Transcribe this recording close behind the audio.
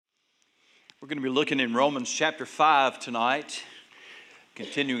We're going to be looking in Romans chapter 5 tonight,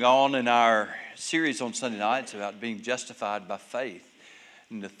 continuing on in our series on Sunday nights about being justified by faith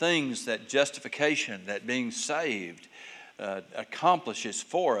and the things that justification, that being saved, accomplishes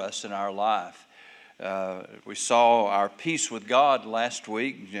for us in our life. We saw our peace with God last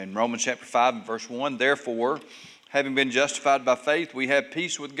week in Romans chapter 5 and verse 1. Therefore, having been justified by faith, we have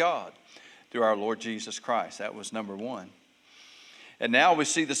peace with God through our Lord Jesus Christ. That was number one. And now we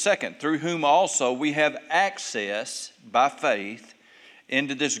see the second, through whom also we have access by faith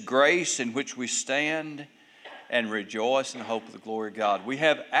into this grace in which we stand and rejoice in the hope of the glory of God. We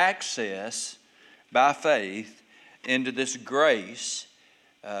have access by faith into this grace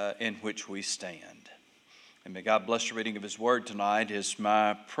in which we stand. And may God bless the reading of His Word tonight is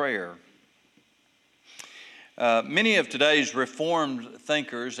my prayer. Many of today's Reformed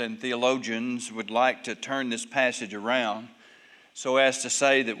thinkers and theologians would like to turn this passage around so as to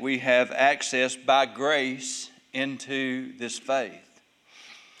say that we have access by grace into this faith.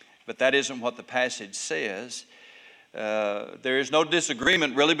 But that isn't what the passage says. There is no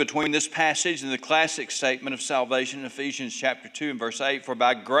disagreement really between this passage and the classic statement of salvation in Ephesians chapter 2 and verse 8. For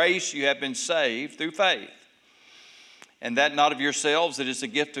by grace you have been saved through faith. And that not of yourselves, it is the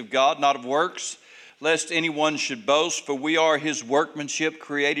gift of God, not of works, lest anyone should boast. For we are His workmanship,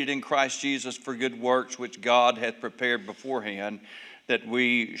 created in Christ Jesus for good works, which God hath prepared beforehand, that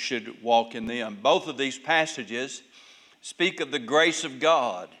we should walk in them. Both of these passages speak of the grace of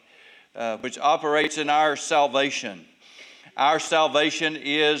God, which operates in our salvation. Our salvation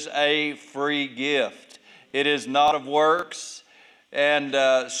is a free gift. It is not of works, and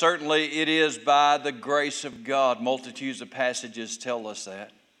certainly it is by the grace of God. Multitudes of passages tell us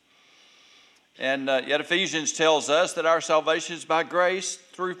that. And yet Ephesians tells us that our salvation is by grace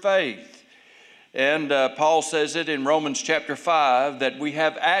through faith. And Paul says it in Romans chapter 5 that we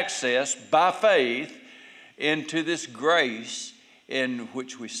have access by faith into this grace in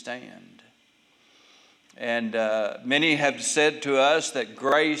which we stand. And many have said to us that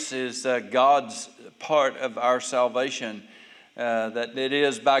grace is God's part of our salvation, that it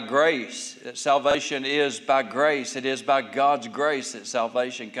is by grace, that salvation is by grace. It is by God's grace that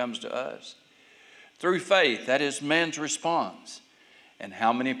salvation comes to us. Through faith, that is man's response. And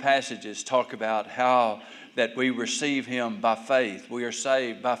how many passages talk about how that we receive Him by faith. We are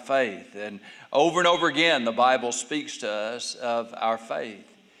saved by faith. And over again, the Bible speaks to us of our faith.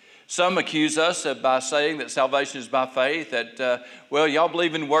 Some accuse us by saying that salvation is by faith, that, y'all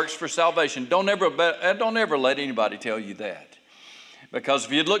believe in works for salvation. Don't ever let anybody tell you that. Because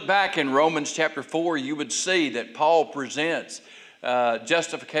if you look back in Romans chapter 4, you would see that Paul presents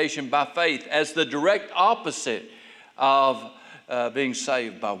justification by faith as the direct opposite of being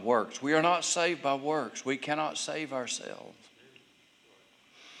saved by works. We are not saved by works. We cannot save ourselves.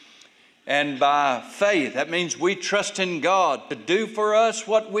 And by faith, that means we trust in God to do for us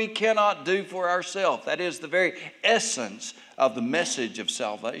what we cannot do for ourselves. That is the very essence of the message of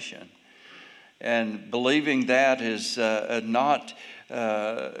salvation. And believing that is not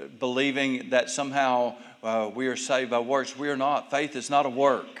believing that somehow we are saved by works. We are not. Faith is not a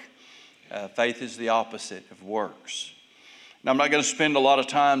work. Faith is the opposite of works. Now, I'm not going to spend a lot of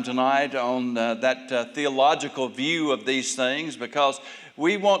time tonight on that theological view of these things, because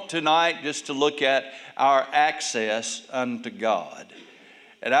we want tonight just to look at our access unto God.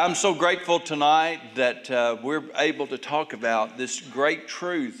 And I'm so grateful tonight that we're able to talk about this great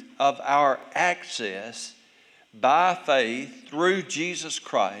truth of our access by faith through Jesus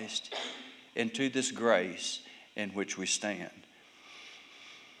Christ into this grace in which we stand.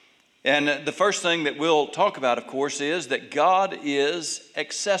 And the first thing that we'll talk about, of course, is that God is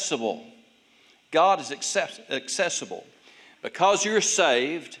accessible. God is accessible. Because you're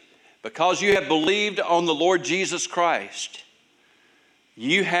saved, because you have believed on the Lord Jesus Christ,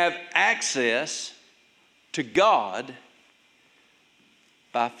 you have access to God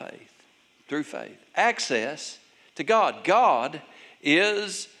by faith, through faith. Access to God. God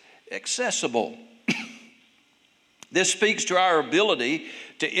is accessible. This speaks to our ability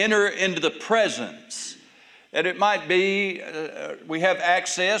to enter into the presence. And it might be, we have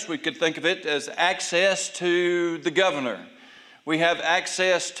access, we could think of it as access to the governor. We have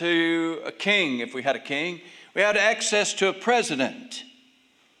access to a king, if we had a king. We had access to a president.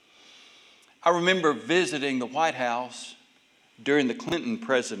 I remember visiting the White House during the Clinton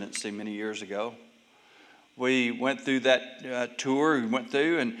presidency many years ago. We went through that tour,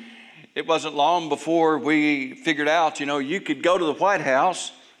 and it wasn't long before we figured out, you could go to the White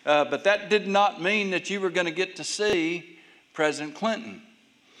House, but that did not mean that you were going to get to see President Clinton.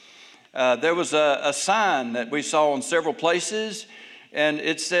 There was a sign that we saw in several places, and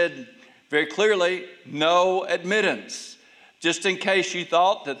it said, Very clearly, no admittance. Just in case you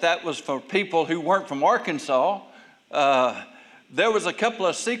thought that that was for people who weren't from Arkansas, there was a couple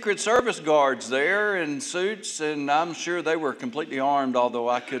of Secret Service guards there in suits, and I'm sure they were completely armed, although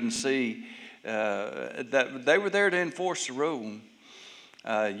I couldn't see that they were there to enforce the rule.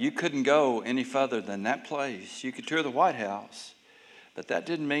 You couldn't go any further than that place. You could tour the White House, but that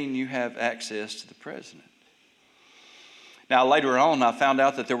didn't mean you have access to the president. Now, later on, I found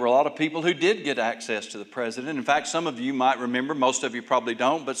out that there were a lot of people who did get access to the president. In fact, some of you might remember, most of you probably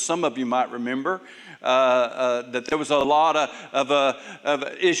don't, but some of you might remember that there was a lot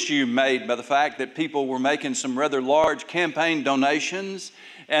of issue made by the fact that people were making some rather large campaign donations,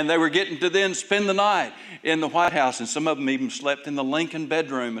 and they were getting to then spend the night in the White House, and some of them even slept in the Lincoln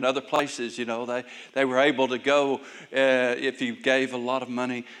bedroom and other places. You know, they were able to go if you gave a lot of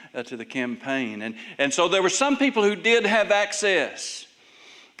money to the campaign. And so there were some people who did have access,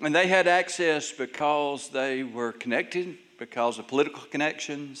 and they had access because they were connected, because of political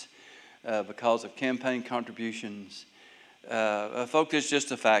connections, because of campaign contributions. Folks, it's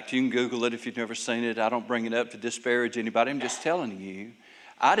just a fact. You can Google it if you've never seen it. I don't bring it up to disparage anybody. I'm just telling you.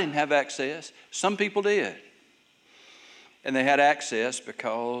 I didn't have access. Some people did. And they had access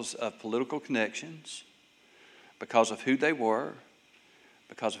because of political connections, because of who they were,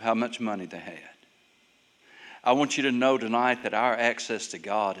 because of how much money they had. I want you to know tonight that our access to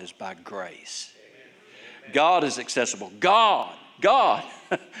God is by grace. God is accessible. God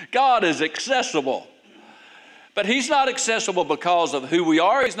is accessible. But He's not accessible because of who we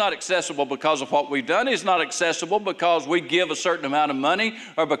are. He's not accessible because of what we've done. He's not accessible because we give a certain amount of money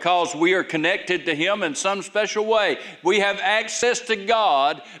or because we are connected to Him in some special way. We have access to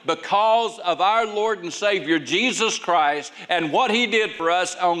God because of our Lord and Savior, Jesus Christ, and what He did for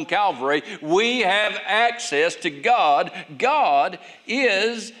us on Calvary. We have access to God. God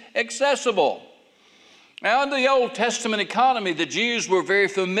is accessible. Now, in the Old Testament economy, the Jews were very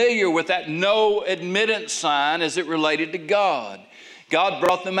familiar with that no admittance sign as it related to God. God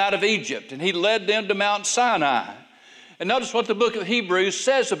brought them out of Egypt, and He led them to Mount Sinai. And notice what the book of Hebrews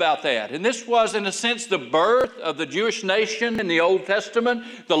says about that. And this was, in a sense, the birth of the Jewish nation in the Old Testament.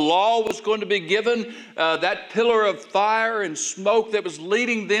 The law was going to be given. That pillar of fire and smoke that was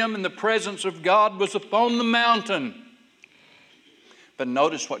leading them in the presence of God was upon the mountain. But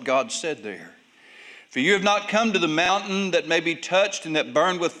notice what God said there. For you have not come to the mountain that may be touched and that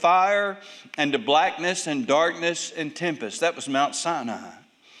burned with fire, and to blackness and darkness and tempest. That was Mount Sinai.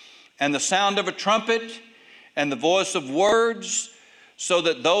 And the sound of a trumpet and the voice of words, so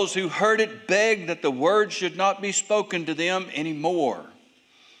that those who heard it begged that the words should not be spoken to them anymore.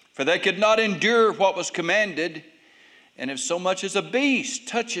 For they could not endure what was commanded. And if so much as a beast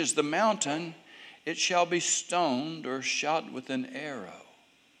touches the mountain, it shall be stoned or shot with an arrow.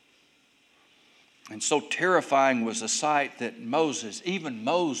 And so terrifying was the sight that even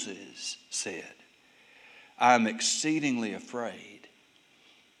Moses said, I am exceedingly afraid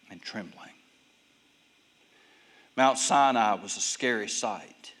and trembling. Mount Sinai was a scary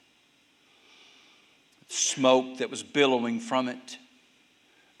sight. Smoke that was billowing from it,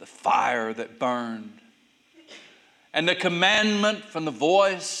 the fire that burned, and the commandment from the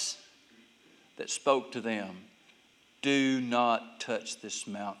voice that spoke to them, do not touch this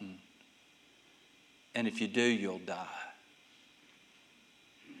mountain. And if you do, you'll die.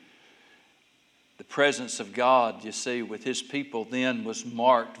 The presence of God, you see, with His people then was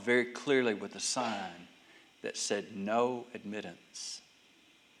marked very clearly with a sign that said, no admittance.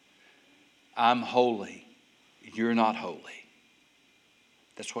 I'm holy. You're not holy.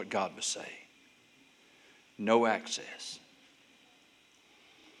 That's what God was saying. No access.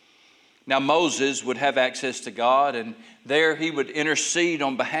 Now, Moses would have access to God, and there he would intercede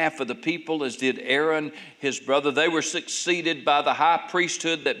on behalf of the people, as did Aaron, his brother. They were succeeded by the high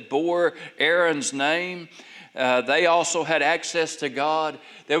priesthood that bore Aaron's name. They also had access to God.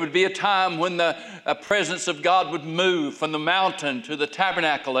 There would be a time when the presence of God would move from the mountain to the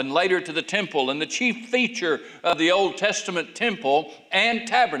tabernacle and later to the temple. And the chief feature of the Old Testament temple and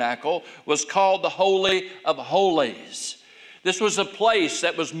tabernacle was called the Holy of Holies. This was a place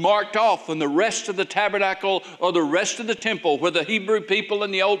that was marked off from the rest of the tabernacle or the rest of the temple where the Hebrew people in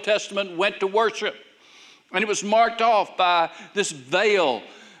the Old Testament went to worship. And it was marked off by this veil.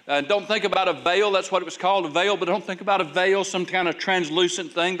 Don't think about a veil, that's what it was called, a veil, but don't think about a veil, some kind of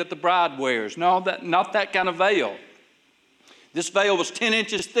translucent thing that the bride wears. No, not that kind of veil. This veil was 10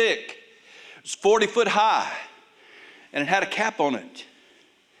 inches thick. It was 40 foot high, and it had a cap on it.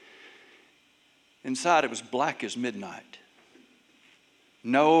 Inside it was black as midnight.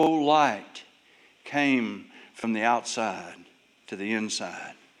 No light came from the outside to the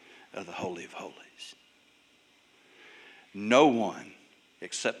inside. of the Holy of Holies. No one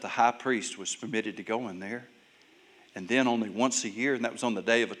except the high priest was permitted to go in there. And then only once a year, and that was on the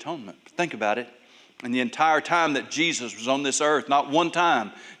Day of Atonement. Think about it. And the entire time that Jesus was on this earth, not one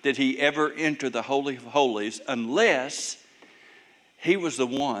time did he ever enter the Holy of Holies unless he was the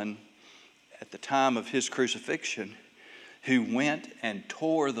one at the time of his crucifixion who went and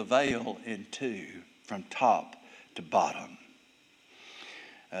tore the veil in two from top to bottom.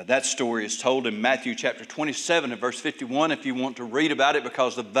 That story is told in Matthew chapter 27 and verse 51 if you want to read about it,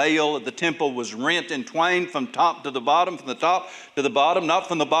 because the veil of the temple was rent in twain from top to the bottom, from the top to the bottom, not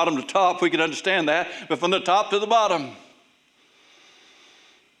from the bottom to top, we can understand that, but from the top to the bottom.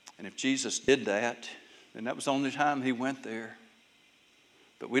 And if Jesus did that, then that was the only time he went there.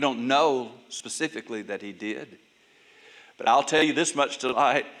 But we don't know specifically that he did. But I'll tell you this much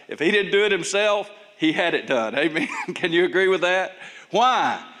tonight, if he didn't do it himself, he had it done. Amen. Can you agree with that?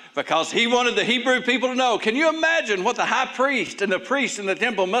 Why? Because he wanted the Hebrew people to know. Can you imagine what the high priest and the priests in the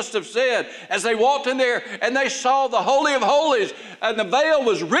temple must have said as they walked in there and they saw the Holy of Holies and the veil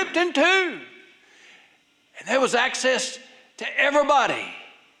was ripped in two? And there was access to everybody.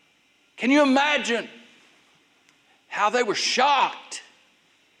 Can you imagine how they were shocked?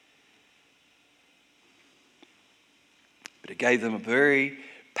 But it gave them a very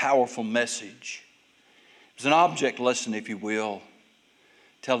powerful message. It was an object lesson, if you will,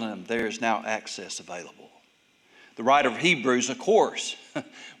 telling them there is now access available. The writer of Hebrews, of course,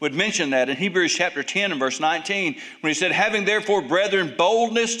 would mention that in Hebrews chapter 10 and verse 19, when he said, having therefore, brethren,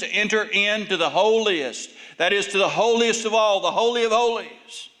 boldness to enter into the holiest, that is, to the holiest of all, the Holy of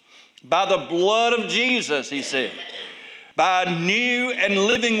Holies, by the blood of Jesus, he said, by a new and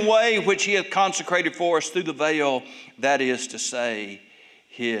living way which he hath consecrated for us through the veil, that is to say,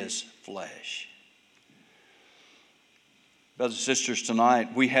 his flesh. Brothers and sisters,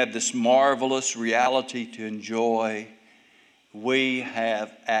 tonight we have this marvelous reality to enjoy. We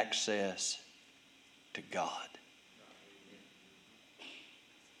have access to God.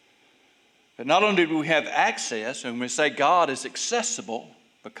 But not only do we have access, and we say God is accessible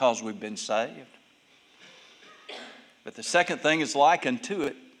because we've been saved, but the second thing is likened to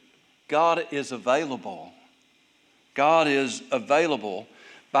it. God is available. God is available,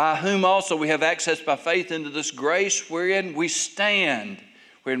 by whom also we have access by faith into this grace wherein we stand.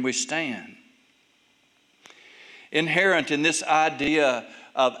 Inherent in this idea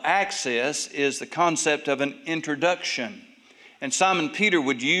of access is the concept of an introduction. And Simon Peter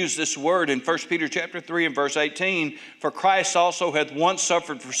would use this word in 1 Peter chapter 3 and verse 18, for Christ also hath once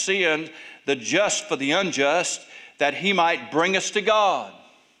suffered for sin, the just for the unjust, that he might bring us to God,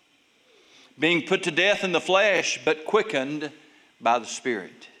 being put to death in the flesh, but quickened by the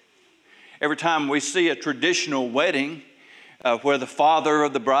Spirit. Every time we see a traditional wedding where the father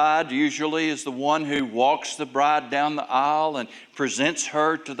of the bride usually is the one who walks the bride down the aisle and presents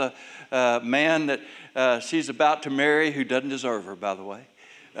her to the man that she's about to marry, who doesn't deserve her, by the way.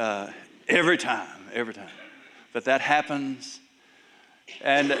 Every time. But that happens.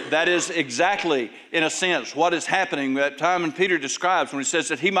 And that is exactly, in a sense, what is happening that Simon Peter describes when he says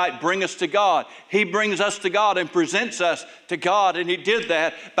that he might bring us to God. He brings us to God and presents us to God, and he did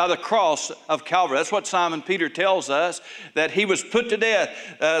that by the cross of Calvary. That's what Simon Peter tells us, that he was put to death,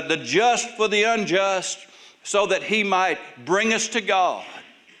 the just for the unjust, so that he might bring us to God.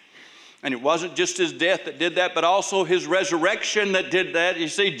 And it wasn't just his death that did that, but also his resurrection that did that. You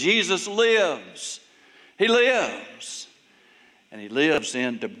see, Jesus lives. He lives. And he lives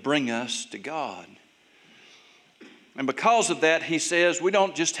in to bring us to God. And because of that, he says, we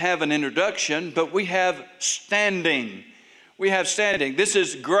don't just have an introduction, but we have standing. We have standing. This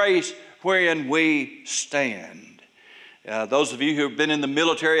is grace wherein we stand. Those of you who have been in the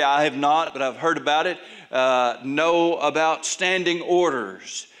military, I have not, but I've heard about it, know about standing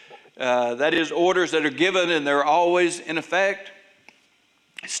orders. That is, orders that are given and they're always in effect.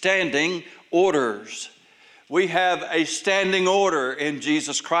 Standing orders. We have a standing order in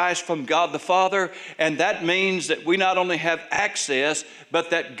Jesus Christ from God the Father, and that means that we not only have access,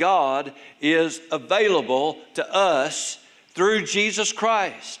 but that God is available to us through Jesus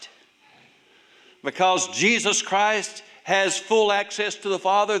Christ. Because Jesus Christ has full access to the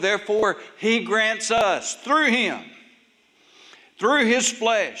Father, therefore he grants us through him, through his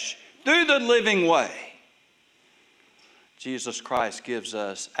flesh, through the living way. Jesus Christ gives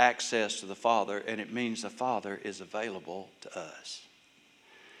us access to the Father, and it means the Father is available to us.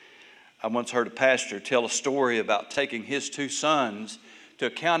 I once heard a pastor tell a story about taking his two sons to a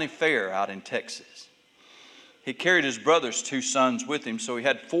county fair out in Texas. He carried his brother's two sons with him, so he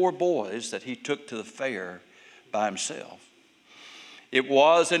had 4 boys that he took to the fair by himself. It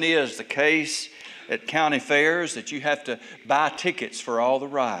was and is the case at county fairs that you have to buy tickets for all the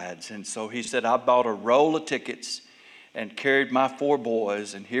rides. And so he said, I bought a roll of tickets and carried my 4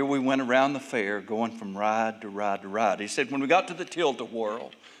 boys, and here we went around the fair going from ride to ride to ride. He said, when we got to the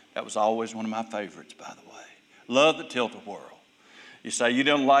tilt-a-whirl, that was always one of my favorites, by the way. Love the tilt-a-whirl. You say you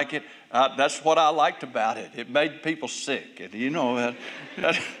don't like it? That's what I liked about it. It made people sick. And you know,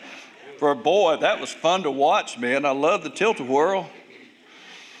 for a boy, that was fun to watch, man. I love the tilt-a-whirl.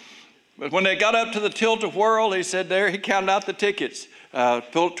 But when they got up to the tilt-a-whirl, he said he counted out the tickets.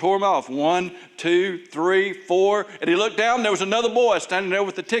 Tore them off. 1, 2, 3, 4. And he looked down, there was another boy standing there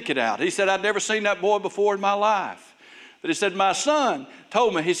with the ticket out. He said, I'd never seen that boy before in my life. But he said, my son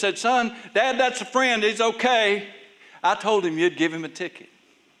told me, he said, son, Dad, that's a friend. He's okay. I told him you'd give him a ticket.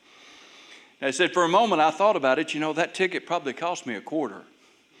 And he said, for a moment, I thought about it. You know, that ticket probably cost me $0.25.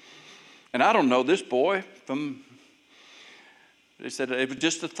 And I don't know this boy from... He said it was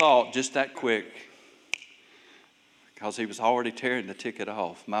just a thought, just that quick, because he was already tearing the ticket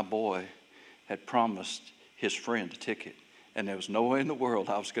off. My boy had promised his friend a ticket, and there was no way in the world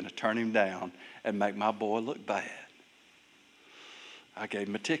I was going to turn him down and make my boy look bad. I gave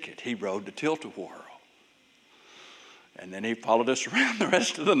him a ticket. He rode the tilt-a-whirl. And then he followed us around the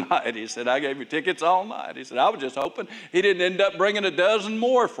rest of the night. He said, I gave you tickets all night. He said, I was just hoping he didn't end up bringing a dozen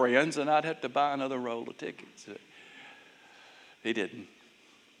more friends, and I'd have to buy another roll of tickets. He didn't.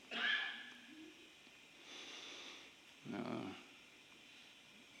 No.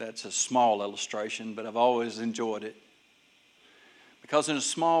 That's a small illustration, but I've always enjoyed it. Because in a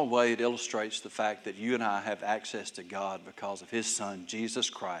small way, it illustrates the fact that you and I have access to God because of His Son,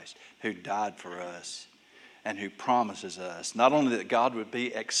 Jesus Christ, who died for us and who promises us not only that God would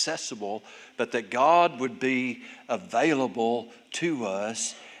be accessible, but that God would be available to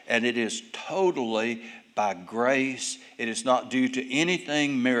us, and it is totally by grace. It is not due to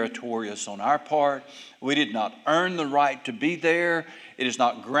anything meritorious on our part. We did not earn the right to be there. It is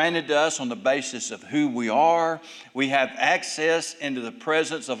not granted to us on the basis of who we are. We have access into the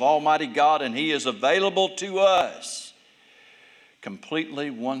presence of Almighty God, and He is available to us completely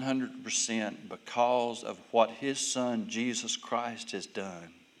 100% because of what His Son Jesus Christ has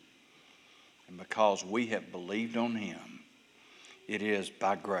done. And because we have believed on Him, it is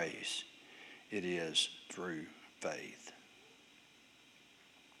by grace. It is through faith.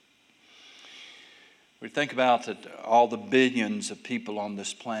 We think about all the billions of people on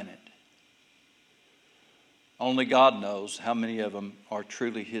this planet. Only God knows how many of them are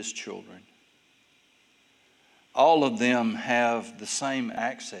truly His children. All of them have the same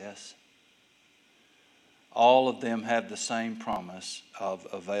access. All of them have the same promise of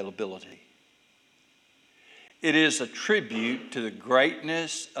availability. It is a tribute to the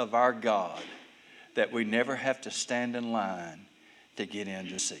greatness of our God that we never have to stand in line to get in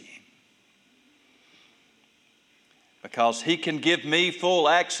to see Him. Because He can give me full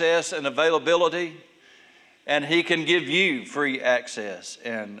access and availability, and He can give you free access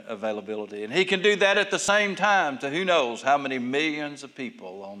and availability. And He can do that at the same time to who knows how many millions of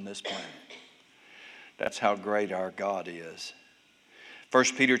people on this planet. That's how great our God is. 1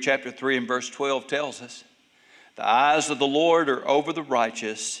 Peter chapter 3 and verse 12 tells us, the eyes of the Lord are over the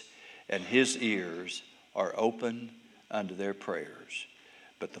righteous, and His ears are open unto their prayers.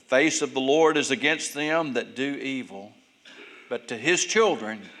 But the face of the Lord is against them that do evil. But to His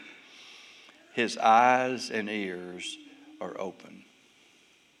children, His eyes and ears are open.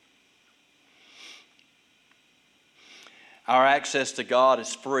 Our access to God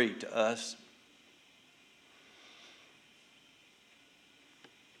is free to us.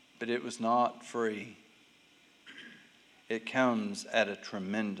 But it was not free. It comes at a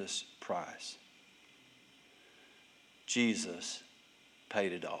tremendous price. Jesus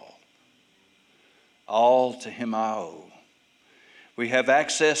paid it all. All to Him I owe. We have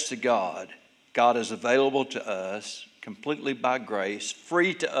access to God. God is available to us completely by grace,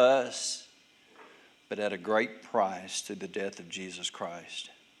 free to us, but at a great price through the death of Jesus Christ.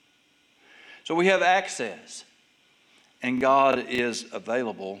 So we have access, and God is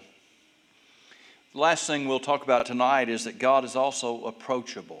available. The last thing we'll talk about tonight is that God is also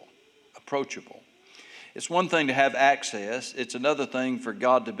approachable. Approachable. It's one thing to have access. It's another thing for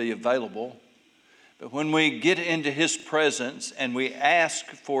God to be available. But when we get into His presence and we ask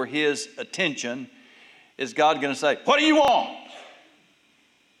for His attention, is God going to say, what do you want?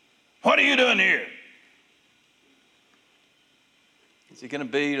 What are you doing here? Is He going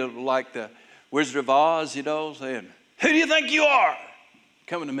to be like the Wizard of Oz, you know, saying, who do you think you are?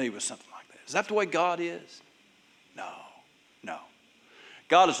 Coming to me with something like that. Is that the way God is? No.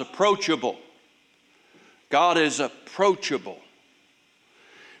 God is approachable. God is approachable.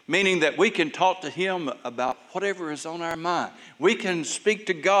 meaning that we can talk to Him about whatever is on our mind. We can speak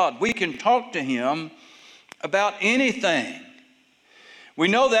to God. We can talk to Him about anything. We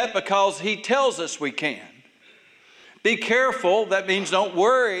know that because He tells us we can. Be careful, that means don't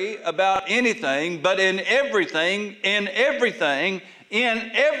worry about anything, but in everything,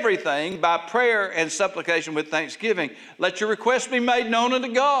 by prayer and supplication with thanksgiving, let your requests be made known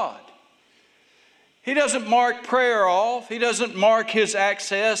unto God. He doesn't mark prayer off. He doesn't mark His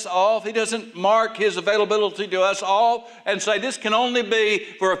access off. He doesn't mark His availability to us off and say this can only be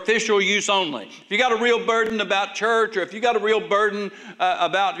for official use only. If you got a real burden about church, or if you got a real burden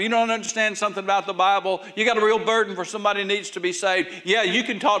about, you don't understand something about the Bible, you got a real burden for somebody who needs to be saved, yeah, you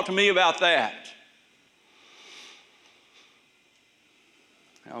can talk to me about that.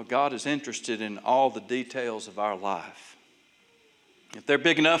 Now, God is interested in all the details of our life. If they're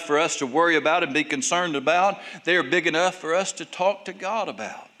big enough for us to worry about and be concerned about, they're big enough for us to talk to God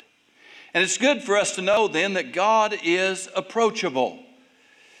about. And it's good for us to know then that God is approachable.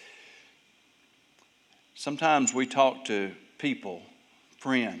 Sometimes we talk to people,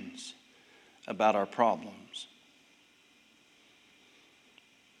 friends, about our problems.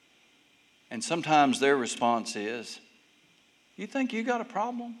 And sometimes their response is, "You think you got a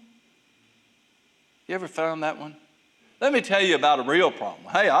problem?" You ever found that one? Let me tell you about a real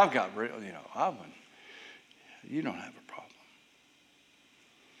problem. Hey, I've got real, you don't have a problem.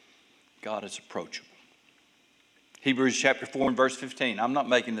 God is approachable. Hebrews chapter 4 and verse 15. I'm not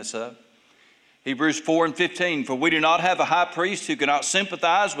making this up. Hebrews 4 and 15. For we do not have a high priest who cannot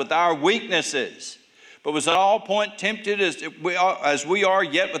sympathize with our weaknesses, but was at all point tempted as we are,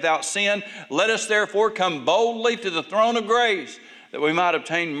 yet without sin. Let us therefore come boldly to the throne of grace, that we might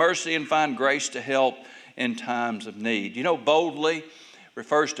obtain mercy and find grace to help in times of need. You know, boldly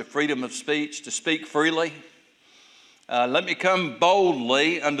refers to freedom of speech, to speak freely. Let me come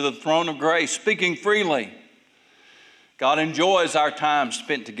boldly under the throne of grace, speaking freely. God enjoys our time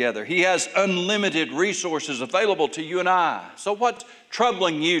spent together. He has unlimited resources available to you and I. So what's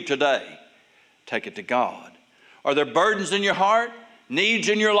troubling you today? Take it to God. Are there burdens in your heart, needs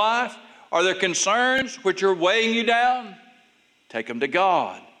in your life? Are there concerns which are weighing you down? Take them to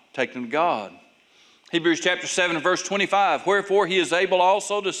God. Take them to God. Hebrews chapter 7 and verse 25, wherefore He is able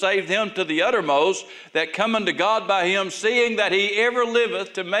also to save them to the uttermost that come unto God by Him, seeing that He ever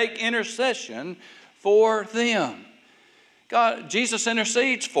liveth to make intercession for them. God, Jesus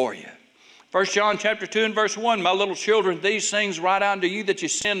intercedes for you. 1 John chapter 2 and verse 1, my little children, these things write unto you that you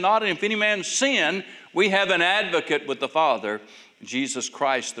sin not, and if any man sin, we have an advocate with the Father, Jesus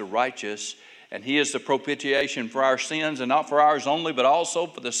Christ the righteous, and He is the propitiation for our sins, and not for ours only, but also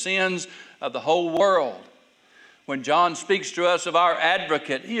for the sins of the whole world. When John speaks to us of our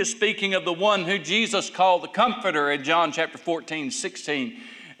advocate, he is speaking of the one who Jesus called the Comforter in John chapter 14, 16,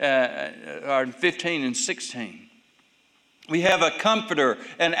 or 15 and 16. We have a Comforter,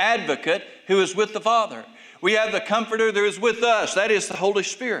 an advocate who is with the Father. We have the Comforter that is with us, that is the Holy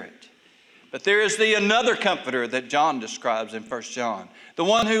Spirit. But there is another Comforter that John describes in 1 John, the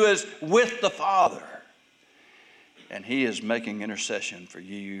one who is with the Father. And He is making intercession for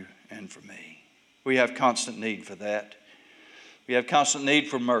you and for me. We have constant need for that. We have constant need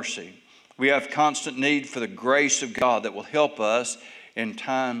for mercy. We have constant need for the grace of God that will help us in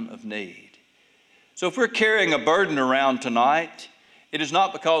time of need. So if we're carrying a burden around tonight, it is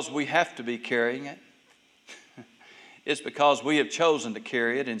not because we have to be carrying it. It's because we have chosen to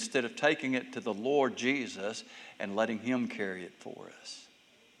carry it instead of taking it to the Lord Jesus and letting Him carry it for us.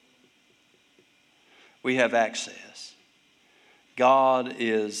 We have access. God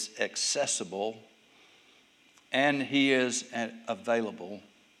is accessible, and He is available,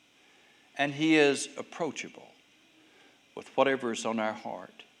 and He is approachable with whatever is on our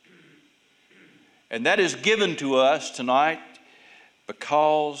heart. And that is given to us tonight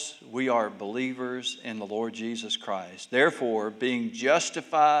because we are believers in the Lord Jesus Christ. Therefore, being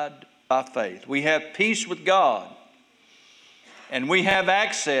justified by faith, we have peace with God, and we have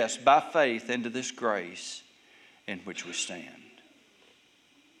access by faith into this grace in which we stand.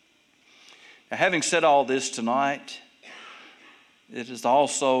 Now, having said all this tonight, it is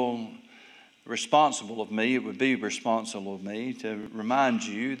also responsible of me, it would be responsible of me to remind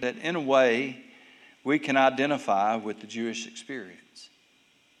you that in a way we can identify with the Jewish experience.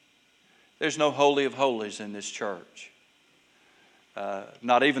 There's no Holy of Holies in this church.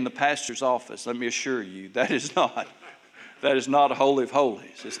 Not even the pastor's office, let me assure you, that is not a Holy of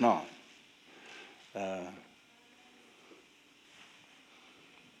Holies. It's not.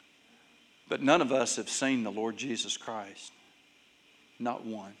 But none of us have seen the Lord Jesus Christ. Not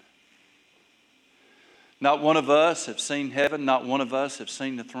one. Not one of us have seen heaven. Not one of us have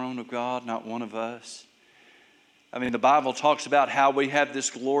seen the throne of God. Not one of us. I mean, the Bible talks about how we have this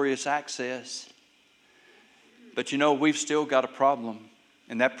glorious access. But you know, we've still got a problem.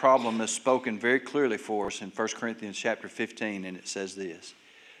 And that problem is spoken very clearly for us in 1 Corinthians chapter 15. And it says this: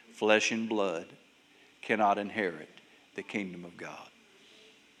 flesh and blood cannot inherit the kingdom of God.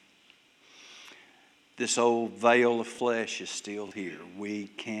 This old veil of flesh is still here. We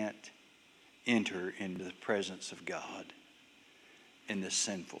can't enter into the presence of God in this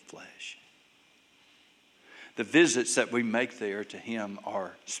sinful flesh. The visits that we make there to Him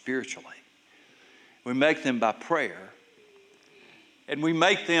are spiritually. We make them by prayer. And we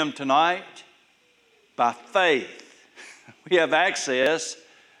make them tonight by faith. We have access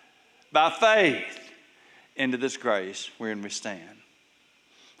by faith into this grace wherein we stand.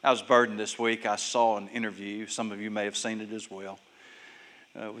 I was burdened this week. I saw an interview. Some of you may have seen it as well.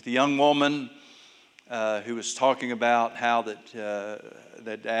 With a young woman who was talking about how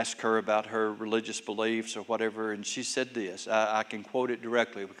they'd asked her about her religious beliefs or whatever, and she said this. I can quote it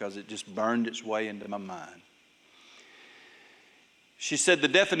directly because it just burned its way into my mind. She said, the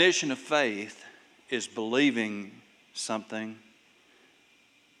definition of faith is believing something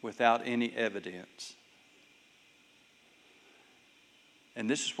without any evidence. And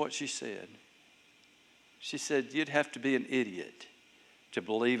this is what she said. She said, you'd have to be an idiot to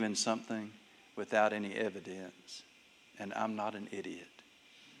believe in something without any evidence. And I'm not an idiot.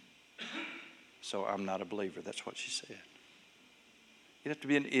 So I'm not a believer. That's what she said. You'd have to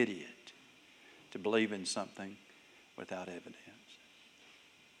be an idiot to believe in something without evidence.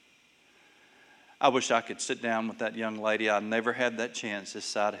 I wish I could sit down with that young lady. I never had that chance this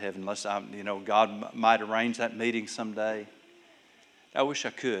side of heaven unless God might arrange that meeting someday. I wish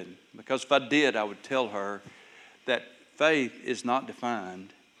I could, because if I did, I would tell her that faith is not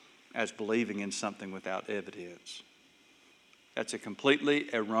defined as believing in something without evidence. That's a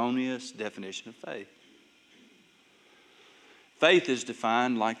completely erroneous definition of faith. Faith is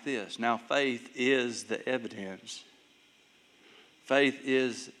defined like this. Now, faith is the evidence. Faith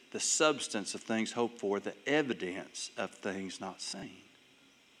is the substance of things hoped for, the evidence of things not seen.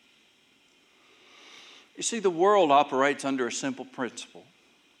 You see, the world operates under a simple principle.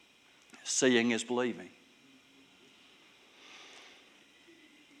 Seeing is believing.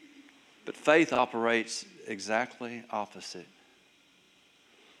 But faith operates exactly opposite.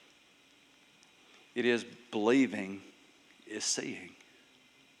 It is believing is seeing.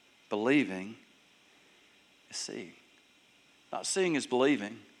 Believing is seeing. Not seeing is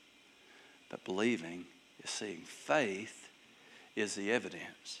believing, but believing is seeing. Faith is the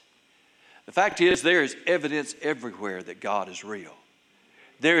evidence. The fact is, there is evidence everywhere that God is real.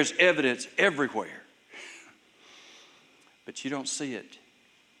 There is evidence everywhere. But you don't see it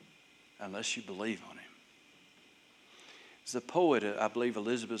unless you believe on Him. There's a poet, I believe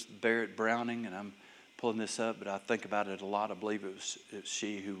Elizabeth Barrett Browning, and I'm pulling this up, but I think about it a lot. I believe it was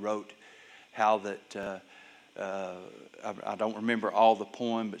she who wrote how that, I don't remember all the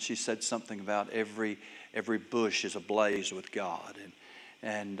poem, but she said something about every bush is ablaze with God.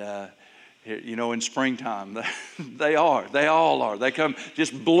 And in springtime, they all are. They come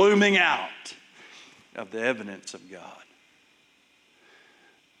just blooming out of the evidence of God.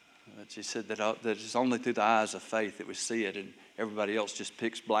 But she said that it's only through the eyes of faith that we see it, and everybody else just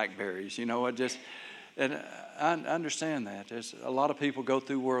picks blackberries. And I understand that. There's a lot of people go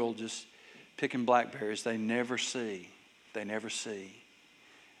through the world just picking blackberries. They never see the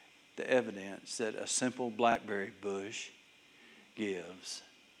evidence that a simple blackberry bush gives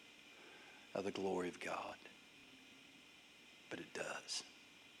of the glory of God. But it does.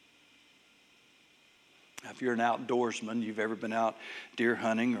 Now, if you're an outdoorsman, you've ever been out deer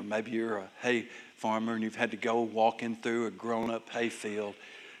hunting, or maybe you're a hay farmer and you've had to go walking through a grown-up hay field,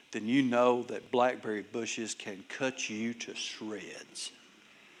 then you know that blackberry bushes can cut you to shreds.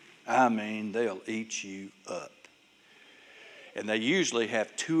 I mean, they'll eat you up. And they usually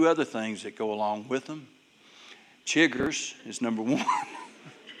have two other things that go along with them. Chiggers is number one.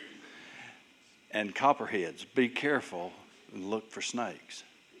 And copperheads. Be careful and look for snakes.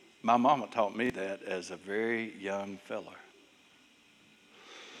 My mama taught me that as a very young fella.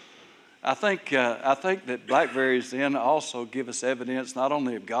 I think that blackberries then also give us evidence not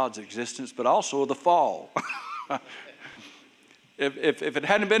only of God's existence, but also of the fall. If it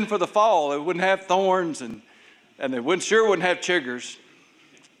hadn't been for the fall, it wouldn't have thorns and they wouldn't have chiggers.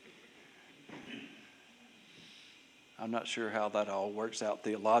 I'm not sure how that all works out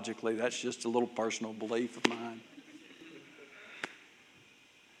theologically. That's just a little personal belief of mine.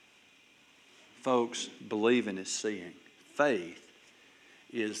 Folks, believing is seeing. Faith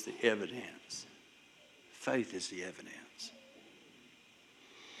is the evidence. Faith is the evidence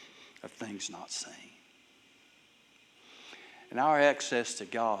of things not seen. And our access to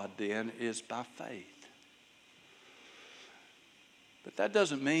God then is by faith. But that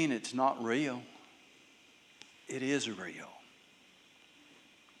doesn't mean it's not real. It is real.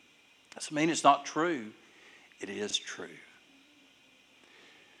 Doesn't mean it's not true. It is true.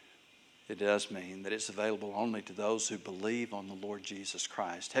 It does mean that it's available only to those who believe on the Lord Jesus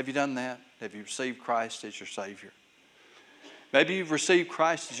Christ. Have you done that? Have you received Christ as your Savior? Maybe you've received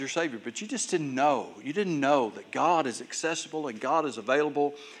Christ as your Savior, but you just didn't know. You didn't know that God is accessible and God is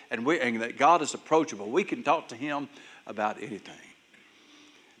available and that God is approachable. We can talk to Him about anything.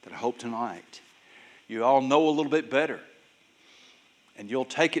 But I hope tonight you all know a little bit better and you'll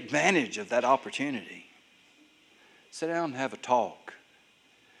take advantage of that opportunity. Sit down and have a talk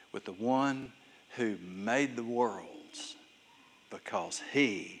with the one who made the worlds, because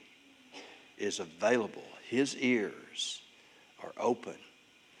He is available. His ears are open.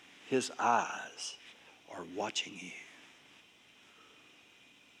 His eyes are watching you.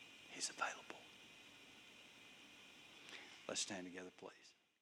 He's available. Let's stand together, please.